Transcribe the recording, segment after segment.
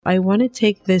I want to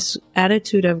take this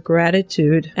attitude of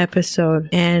gratitude episode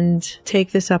and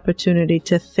take this opportunity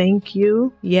to thank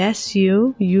you. Yes,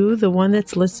 you, the one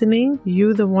that's listening,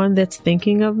 you, the one that's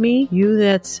thinking of me, you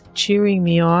that's cheering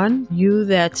me on, you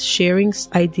that's sharing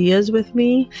ideas with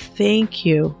me. Thank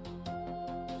you.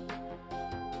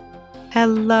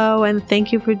 Hello, and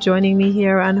thank you for joining me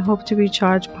here on Hope to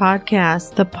Recharge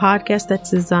podcast, the podcast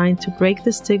that's designed to break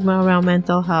the stigma around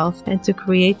mental health and to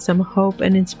create some hope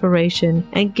and inspiration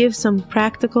and give some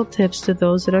practical tips to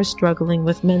those that are struggling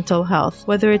with mental health,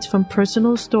 whether it's from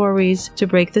personal stories to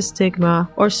break the stigma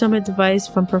or some advice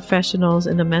from professionals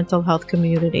in the mental health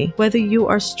community. Whether you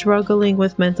are struggling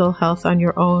with mental health on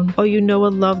your own or you know a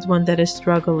loved one that is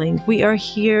struggling, we are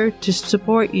here to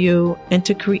support you and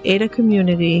to create a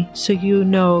community so you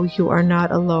know you are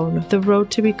not alone. The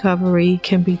road to recovery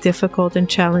can be difficult and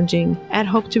challenging. At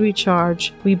Hope to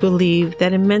Recharge, we believe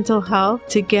that in mental health,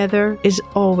 together is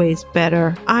always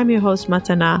better. I'm your host,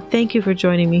 Matana. Thank you for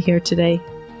joining me here today.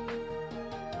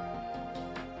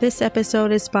 This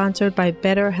episode is sponsored by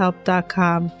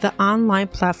BetterHelp.com, the online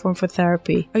platform for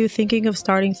therapy. Are you thinking of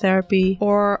starting therapy,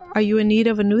 or are you in need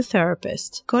of a new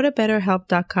therapist? Go to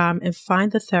BetterHelp.com and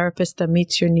find the therapist that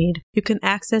meets your need. You can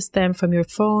access them from your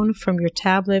phone, from your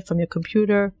tablet, from your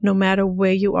computer. No matter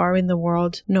where you are in the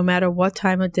world, no matter what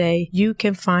time of day, you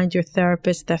can find your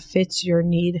therapist that fits your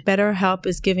need. BetterHelp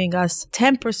is giving us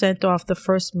 10% off the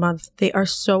first month. They are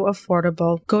so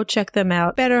affordable. Go check them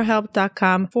out.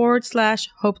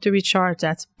 BetterHelp.com/Hope to Recharge.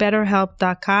 That's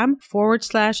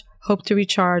BetterHelp.com/Hope to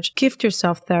Recharge. Gift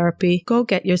yourself therapy. Go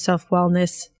get yourself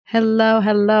wellness. Hello.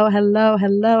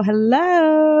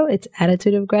 It's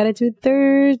Attitude of Gratitude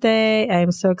Thursday. I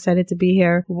am so excited to be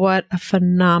here. What a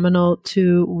phenomenal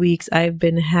 2 weeks I've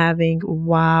been having.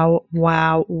 Wow.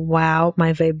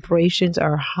 My vibrations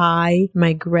are high.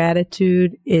 My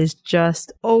gratitude is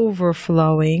just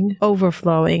overflowing.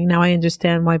 Now I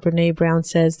understand why Brene Brown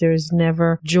says there's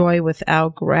never joy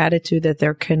without gratitude, that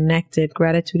they're connected.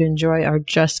 Gratitude and joy are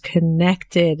just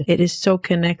connected. It is so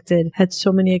connected. Had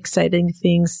so many exciting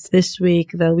things this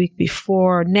week, the week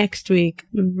before, next week.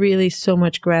 Really so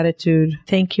much gratitude.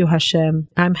 Thank you, Hashem.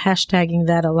 I'm hashtagging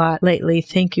that a lot lately.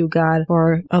 Thank you, God,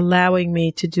 for allowing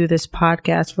me to do this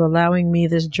podcast, for allowing me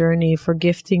this journey, for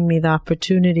gifting me the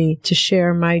opportunity to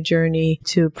share my journey,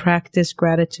 to practice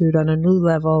gratitude on a new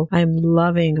level. I'm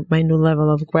loving my new level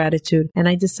of gratitude. And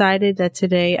I decided that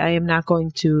today I am not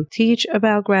going to teach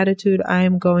about gratitude. I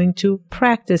am going to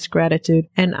practice gratitude.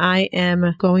 And I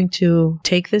am going to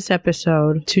take this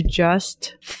episode to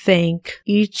just thank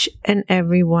each and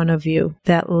every one of you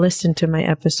that listened to my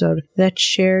episode, that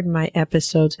shared my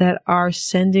episodes, that are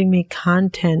sending me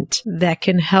content that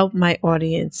can help my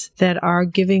audience, that are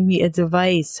giving me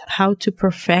advice how to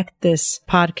perfect this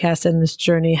podcast and this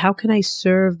journey. How can I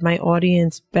serve my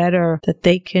audience better, that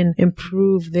they can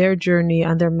improve their journey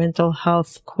on their mental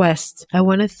health quest? I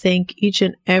want to thank each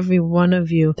and every one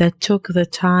of you that took the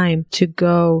time to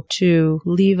go to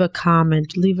leave a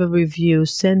comment, leave a review,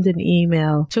 send an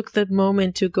email, took the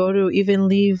moment to go to even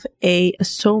leave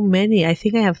so many. I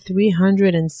think I have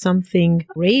 300 and something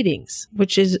ratings,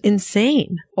 which is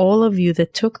insane. All of you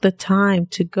that took the time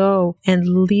to go and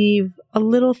leave a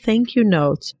little thank you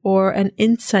note or an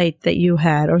insight that you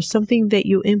had or something that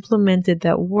you implemented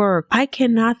that worked. I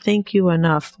cannot thank you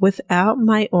enough. Without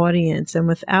my audience and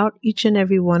without each and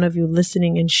every one of you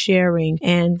listening and sharing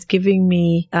and giving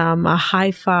me a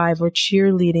high five or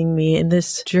cheerleading me in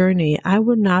this journey, I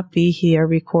would not be here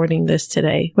recording this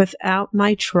today. Without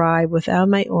my tribe, without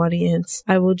my audience,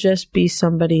 I will just be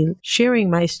somebody sharing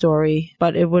my story,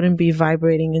 but it wouldn't be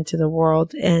vibrating into the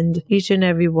world. And each and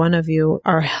every one of you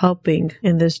are helping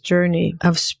in this journey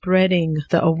of spreading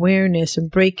the awareness and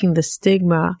breaking the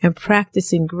stigma and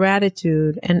practicing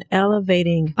gratitude and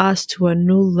elevating us to a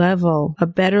new level, a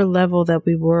better level that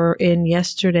we were in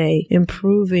yesterday,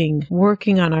 improving,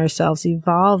 working on ourselves,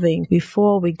 evolving.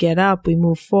 Before we get up, we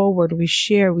move forward, we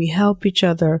share, we help each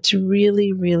other. It's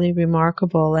really, really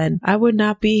remarkable. And I would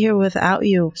not be here without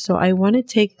you. So I want to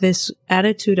take this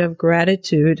attitude of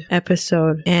gratitude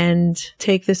episode and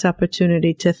take this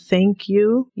opportunity to thank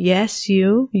you. Yes,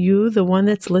 you, the one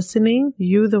that's listening,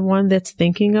 you, the one that's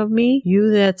thinking of me,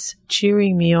 you that's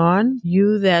cheering me on,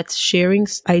 you that's sharing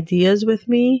ideas with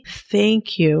me.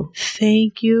 Thank you.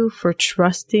 Thank you for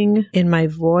trusting in my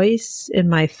voice, in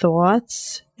my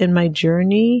thoughts, in my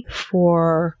journey,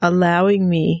 for allowing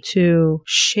me to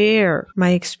share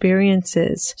my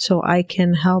experiences so I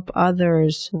can help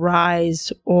others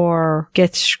rise or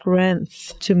get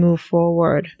strength to move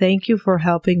forward. Thank you for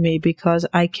helping me, because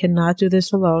I cannot do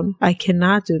this alone. I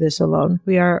cannot do this alone.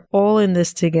 We are all in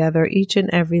this together. Each and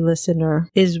every listener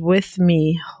is with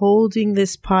me, holding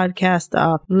this podcast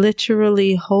up,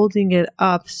 literally holding it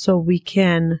up so we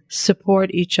can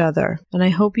support each other. And I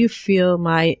hope you feel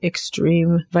my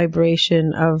extreme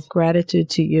vibration of gratitude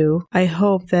to you. I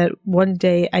hope that one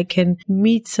day I can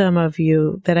meet some of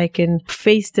you, that I can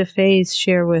face to face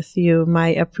share with you my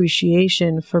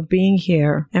appreciation for being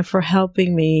here and for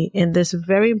helping me in this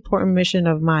very important mission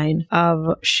of mine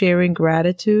of sharing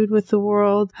gratitude with the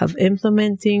world, of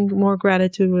implementing more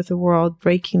gratitude with the world,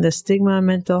 breaking the stigma of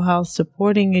mental health,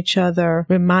 supporting each other,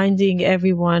 reminding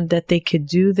everyone that they could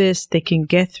do this, they can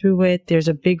get through it. There's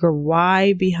a bigger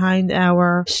why behind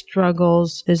our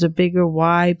struggles. There's a bigger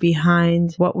why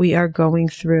behind what we are going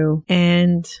through.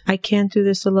 And I can't do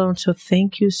this alone. So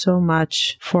thank you so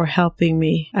much for helping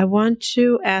me. I want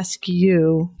to ask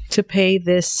you to pay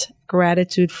this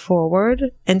gratitude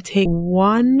forward and take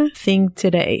one thing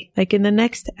today, like in the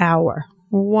next hour.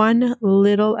 One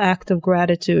little act of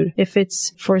gratitude. If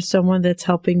it's for someone that's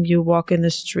helping you walk in the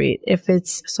street, if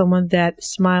it's someone that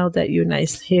smiled at you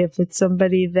nicely, if it's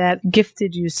somebody that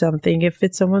gifted you something, if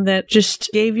it's someone that just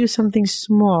gave you something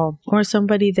small, or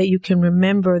somebody that you can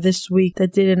remember this week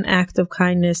that did an act of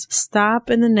kindness, stop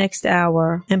in the next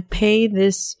hour and pay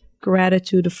this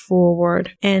gratitude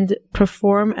forward and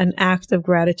perform an act of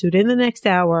gratitude in the next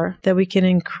hour, that we can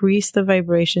increase the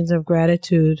vibrations of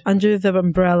gratitude under the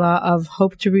umbrella of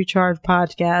Hope to Recharge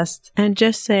podcast, and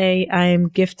just say, I am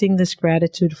gifting this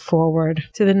gratitude forward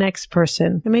to the next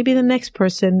person. And maybe the next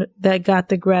person that got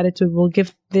the gratitude will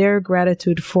give their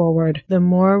gratitude forward. The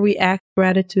more we act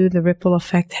gratitude, the ripple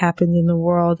effect happens in the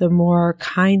world. The more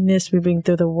kindness we bring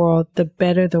to the world, the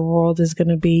better the world is going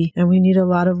to be. And we need a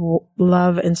lot of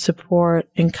love and support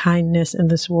and kindness in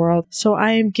this world. So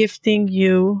I am gifting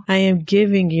you, I am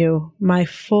giving you my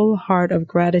full heart of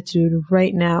gratitude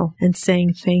right now, and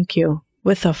saying thank you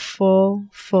with a full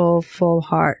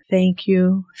heart. Thank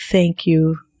you, thank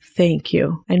you, thank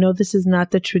you. I know this is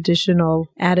not the traditional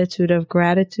attitude of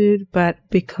gratitude, but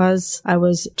because I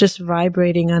was just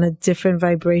vibrating on a different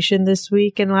vibration this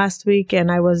week and last week,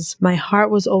 and my heart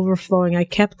was overflowing. I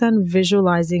kept on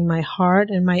visualizing my heart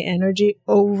and my energy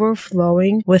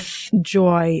overflowing with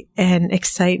joy and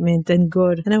excitement and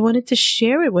good. And I wanted to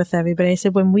share it with everybody. I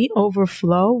said, when we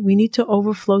overflow, we need to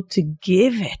overflow to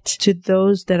give it to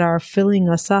those that are filling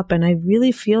us up. And I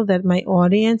really feel that my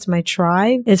audience, my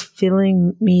tribe, is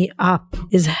filling me up,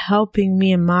 is helping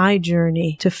me in my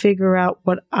journey to figure out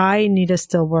what I need to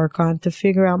still work on, to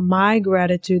figure out my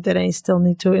gratitude that I still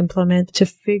need to implement, to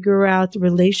figure out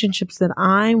relationships that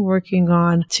I'm working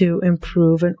on to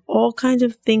improve, and all kinds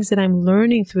of things that I'm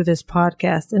learning through this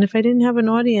podcast. And if I didn't have an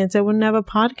audience, I wouldn't have a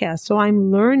podcast. So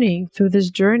I'm learning through this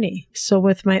journey. So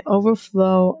with my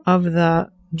overflow of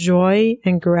the joy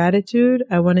and gratitude,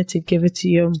 I wanted to give it to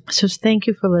you. So thank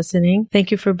you for listening.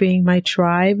 Thank you for being my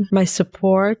tribe, my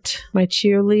support, my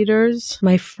cheerleaders,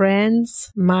 my friends,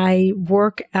 my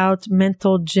workout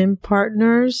mental gym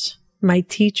partners, my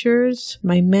teachers,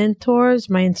 my mentors,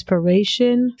 my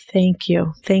inspiration. Thank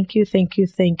you. Thank you. Thank you.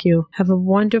 Thank you. Have a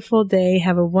wonderful day.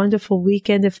 Have a wonderful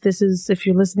weekend. If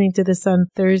you're listening to this on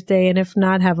Thursday, and if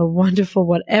not, have a wonderful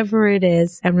whatever it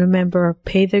is. And remember,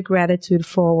 pay the gratitude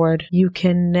forward. You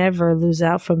can never lose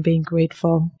out from being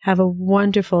grateful. Have a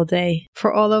wonderful day.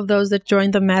 For all of those that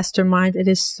joined the mastermind, it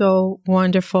is so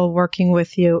wonderful working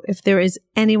with you. If there is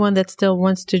anyone that still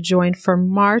wants to join for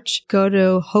March, go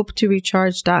to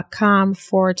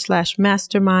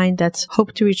hopetorecharge.com/mastermind. That's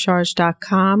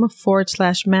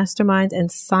hopetorecharge.com/mastermind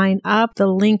and sign up. The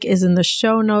link is in the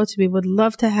show notes. We would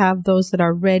love to have those that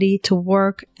are ready to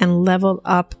work and level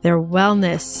up their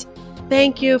wellness.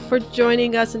 Thank you for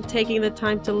joining us and taking the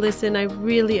time to listen. I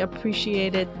really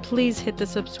appreciate it. Please hit the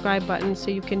subscribe button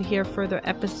so you can hear further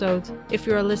episodes. If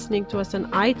you are listening to us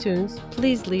on iTunes,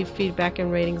 please leave feedback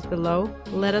and ratings below.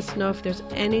 Let us know if there's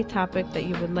any topic that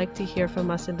you would like to hear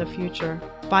from us in the future.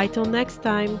 Bye till next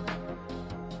time.